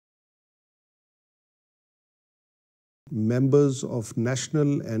members of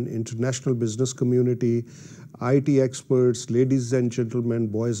national and international business community, IT experts, ladies and gentlemen,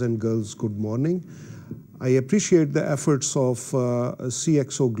 boys and girls, good morning. I appreciate the efforts of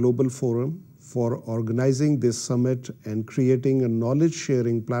CxO Global Forum for organizing this summit and creating a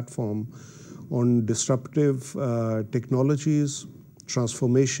knowledge-sharing platform on disruptive technologies,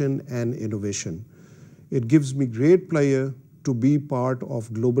 transformation, and innovation. It gives me great pleasure to be part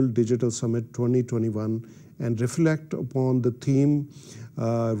of Global Digital Summit 2021 and reflect upon the theme,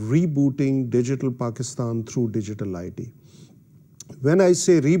 rebooting digital Pakistan through digital ID. When I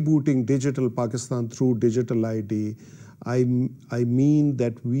say rebooting digital Pakistan through digital ID, I mean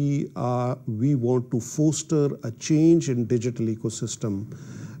that we want to foster a change in digital ecosystem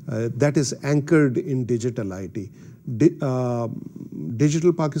that is anchored in digital ID.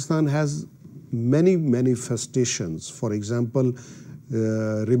 Digital Pakistan has many manifestations. For example,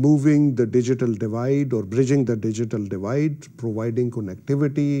 removing the digital divide or bridging the digital divide, providing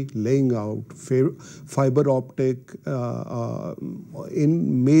connectivity, laying out fiber optic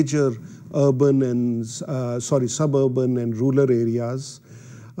in major urban and suburban and rural areas.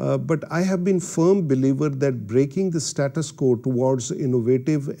 But I have been firm believer that breaking the status quo towards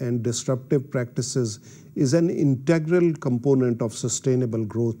innovative and disruptive practices is an integral component of sustainable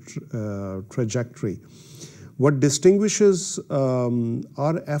growth trajectory. What distinguishes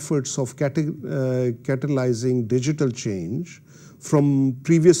our efforts of catalyzing digital change from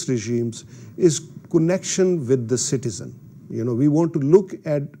previous regimes is connection with the citizen. You know, we want to look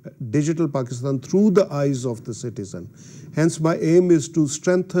at digital Pakistan through the eyes of the citizen. Hence, my aim is to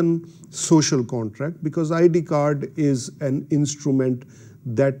strengthen social contract, because ID card is an instrument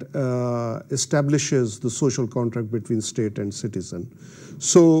that establishes the social contract between state and citizen.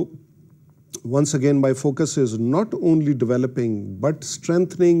 So, once again, my focus is not only developing but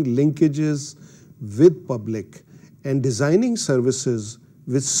strengthening linkages with public and designing services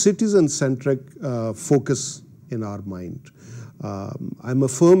with citizen-centric focus in our mind. I'm a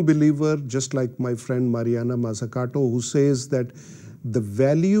firm believer, just like my friend Mariana Mazzucato, who says that the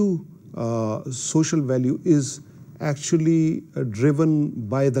value, social value, is actually driven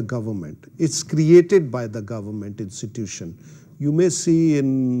by the government. It's created by the government institution. You may see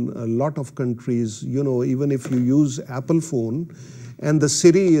in a lot of countries, you know, even if you use Apple phone, and the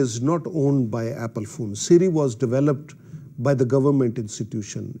Siri is not owned by Apple phone. Siri was developed by the government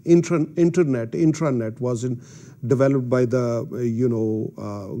institution. Intranet was developed by the,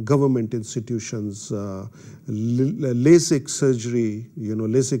 government institutions. LASIK surgery,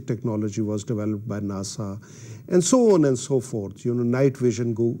 LASIK technology was developed by NASA, and so on and so forth. Night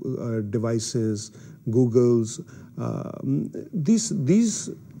vision devices, Google's. These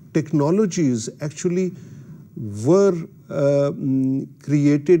technologies actually were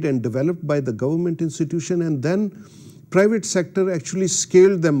created and developed by the government institution, and then private sector actually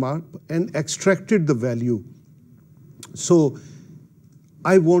scaled them up and extracted the value. So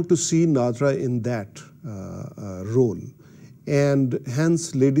I want to see NADRA in that role. And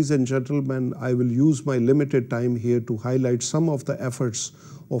hence, ladies and gentlemen, I will use my limited time here to highlight some of the efforts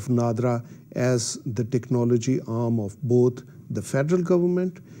of NADRA as the technology arm of both the federal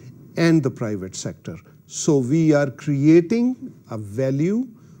government and the private sector. So we are creating a value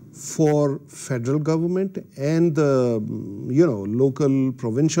for federal government and the local,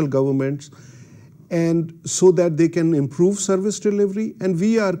 provincial governments, and so that they can improve service delivery. And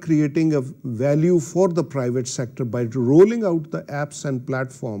we are creating a value for the private sector by rolling out the apps and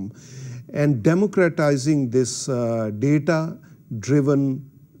platform and democratizing this data-driven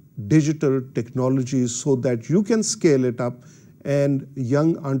digital technologies so that you can scale it up and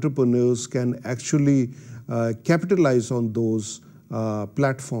young entrepreneurs can actually capitalize on those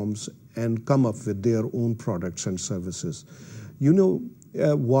platforms and come up with their own products and services.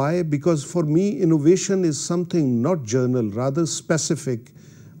 Why? Because for me, innovation is something not journal, rather specific,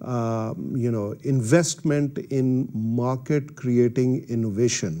 investment in market creating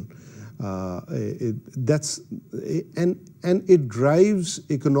innovation. And it drives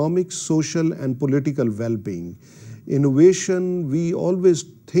economic, social, and political well-being. Innovation, we always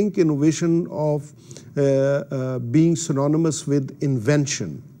think innovation of being synonymous with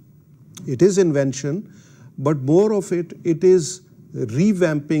invention. It is invention, but more of it is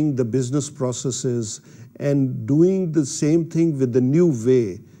revamping the business processes and doing the same thing with the new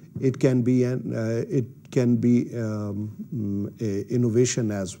way. It can be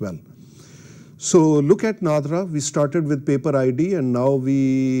innovation as well. So look at NADRA. We started with paper ID and now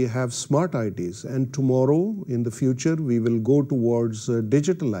we have smart IDs. And tomorrow, in the future, we will go towards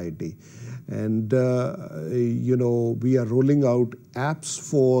digital ID. And we are rolling out apps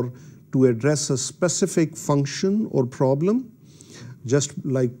for to address a specific function or problem, just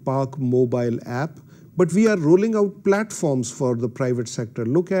like Park mobile app. But we are rolling out platforms for the private sector.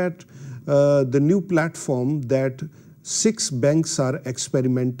 Look at the new platform that 6 banks are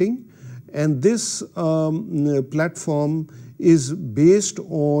experimenting. And this platform is based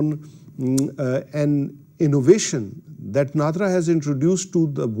on an innovation that NADRA has introduced to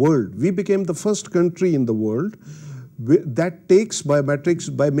the world. We became the first country in the world that takes biometrics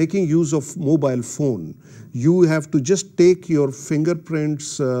by making use of mobile phone. You have to just take your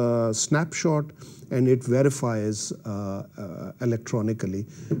fingerprints snapshot, and it verifies electronically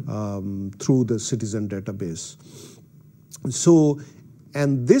through the citizen database. So,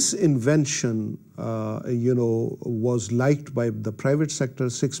 and this invention, was liked by the private sector.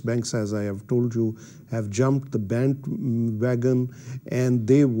 6 banks, as I have told you, have jumped the bandwagon, and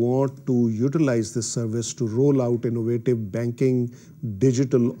they want to utilize this service to roll out innovative banking,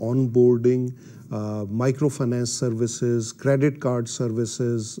 digital onboarding, microfinance services, credit card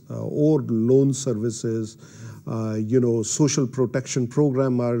services, or loan services. Social protection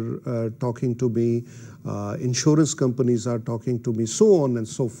program are talking to me, insurance companies are talking to me, so on and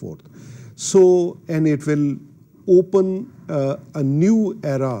so forth. So, and it will open a new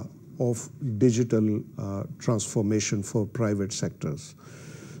era of digital transformation for private sectors.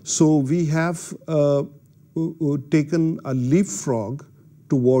 So we have taken a leapfrog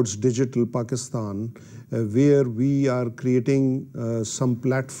towards digital Pakistan, where we are creating some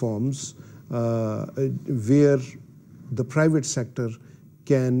platforms where the private sector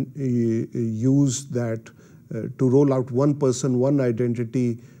can use that to roll out one person, one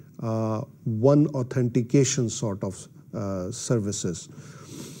identity, one authentication sort of services.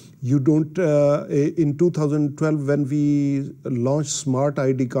 You don't, in 2012 when we launched Smart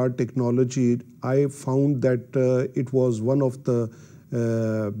ID card technology, I found that it was one of the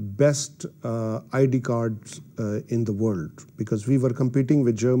best ID cards in the world, because we were competing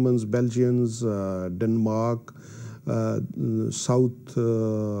with Germans, Belgians, Denmark, South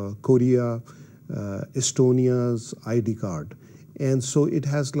Korea, Estonia's ID card. And so it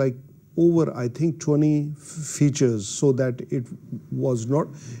has like over, I think, 20 features, so that it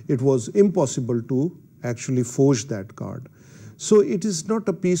was impossible to actually forge that card. So it is not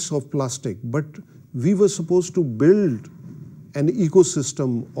a piece of plastic, but we were supposed to build an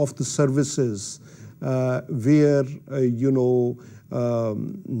ecosystem of the services where,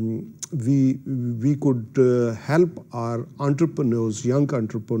 we could help our entrepreneurs, young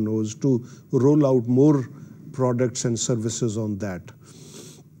entrepreneurs, to roll out more products and services on that.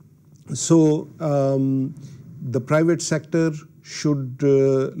 So the private sector should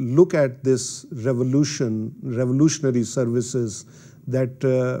look at this revolutionary services that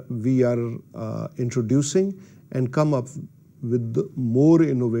we are introducing, and come up with more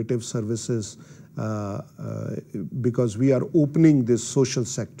innovative services, because we are opening this social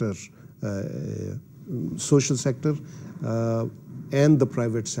sector and the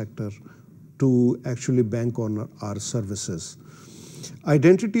private sector to actually bank on our services.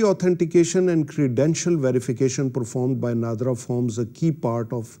 Identity authentication and credential verification performed by NADRA forms a key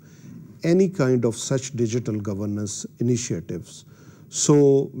part of any kind of such digital governance initiatives.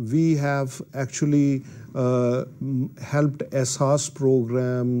 So we have actually helped SHAS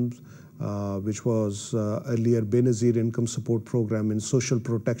programs, which was earlier Benazir Income Support Program in social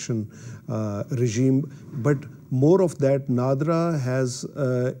protection regime. But more of that, NADRA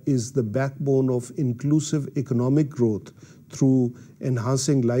is the backbone of inclusive economic growth through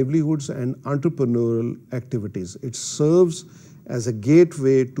enhancing livelihoods and entrepreneurial activities. It serves as a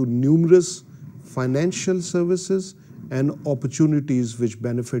gateway to numerous financial services and opportunities which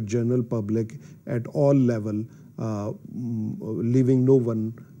benefit general public at all levels, leaving no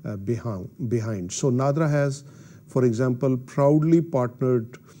one behind. So NADRA has, for example, proudly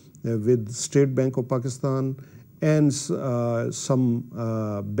partnered with State Bank of Pakistan and some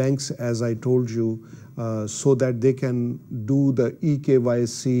banks, as I told you, so that they can do the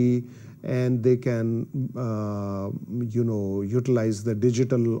eKYC, and they can utilize the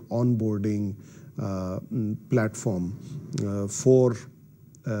digital onboarding platform for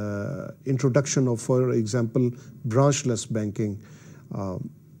introduction of, for example, branchless banking,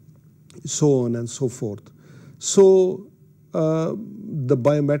 so on and so forth. So the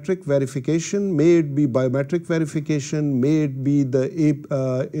biometric verification, may it be biometric verification, may it be the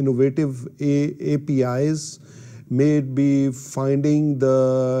innovative APIs, may it be finding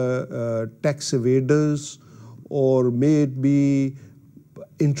the tax evaders, or may it be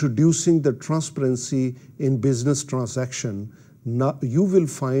introducing the transparency in business transaction, you will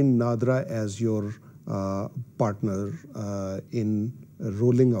find NADRA as your partner in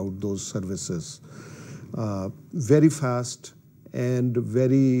rolling out those services. Very fast and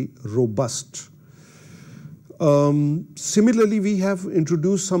very robust. Similarly, we have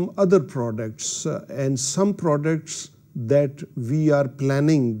introduced some other products and some products that we are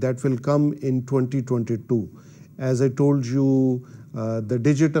planning that will come in 2022. As I told you, the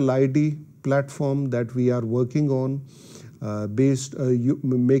digital ID platform that we are working on,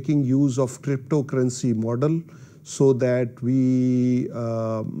 making use of cryptocurrency model so that we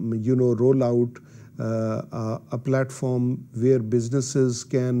roll out a platform where businesses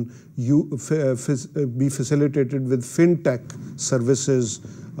can be facilitated with fintech services,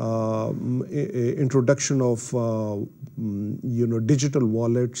 introduction of digital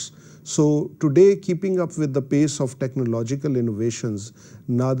wallets. So today, keeping up with the pace of technological innovations,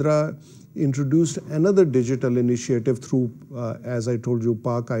 NADRA introduced another digital initiative through, as I told you,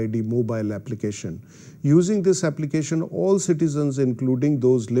 Park ID mobile application. Using this application, all citizens, including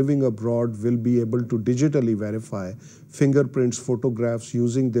those living abroad, will be able to digitally verify fingerprints, photographs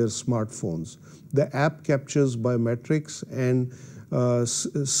using their smartphones. The app captures biometrics and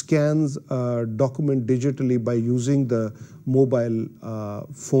scans document digitally by using the mobile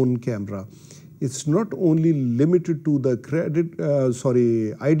phone camera. It's not only limited to the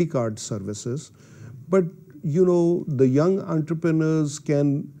ID card services, but the young entrepreneurs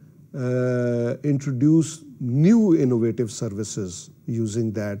can introduce new innovative services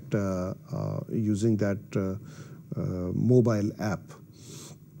using that mobile app.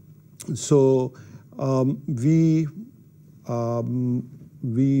 So we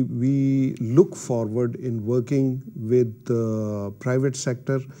look forward in working with the private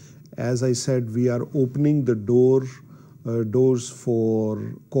sector. As I said, we are opening the doors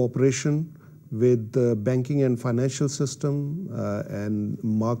for cooperation with the banking and financial system and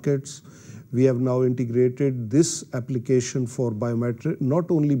markets. We have now integrated this application for biometric,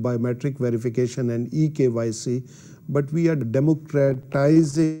 not only biometric verification and eKYC, but we are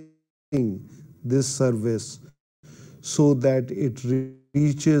democratizing this service so that it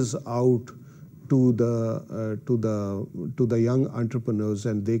reaches out to the young entrepreneurs,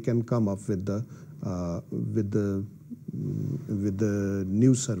 and they can come up with the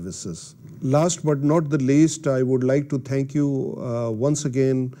new services. Last but not the least, I would like to thank you once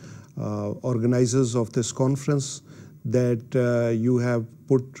again, organizers of this conference, that you have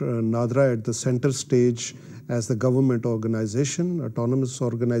put NADRA at the center stage as the government organization, autonomous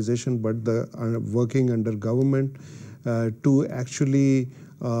organization, but working under government to actually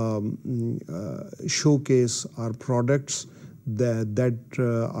showcase our products that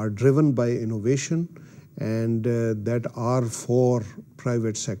are driven by innovation and that are for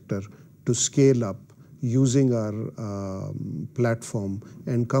private sector to scale up using our platform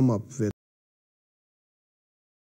and come up with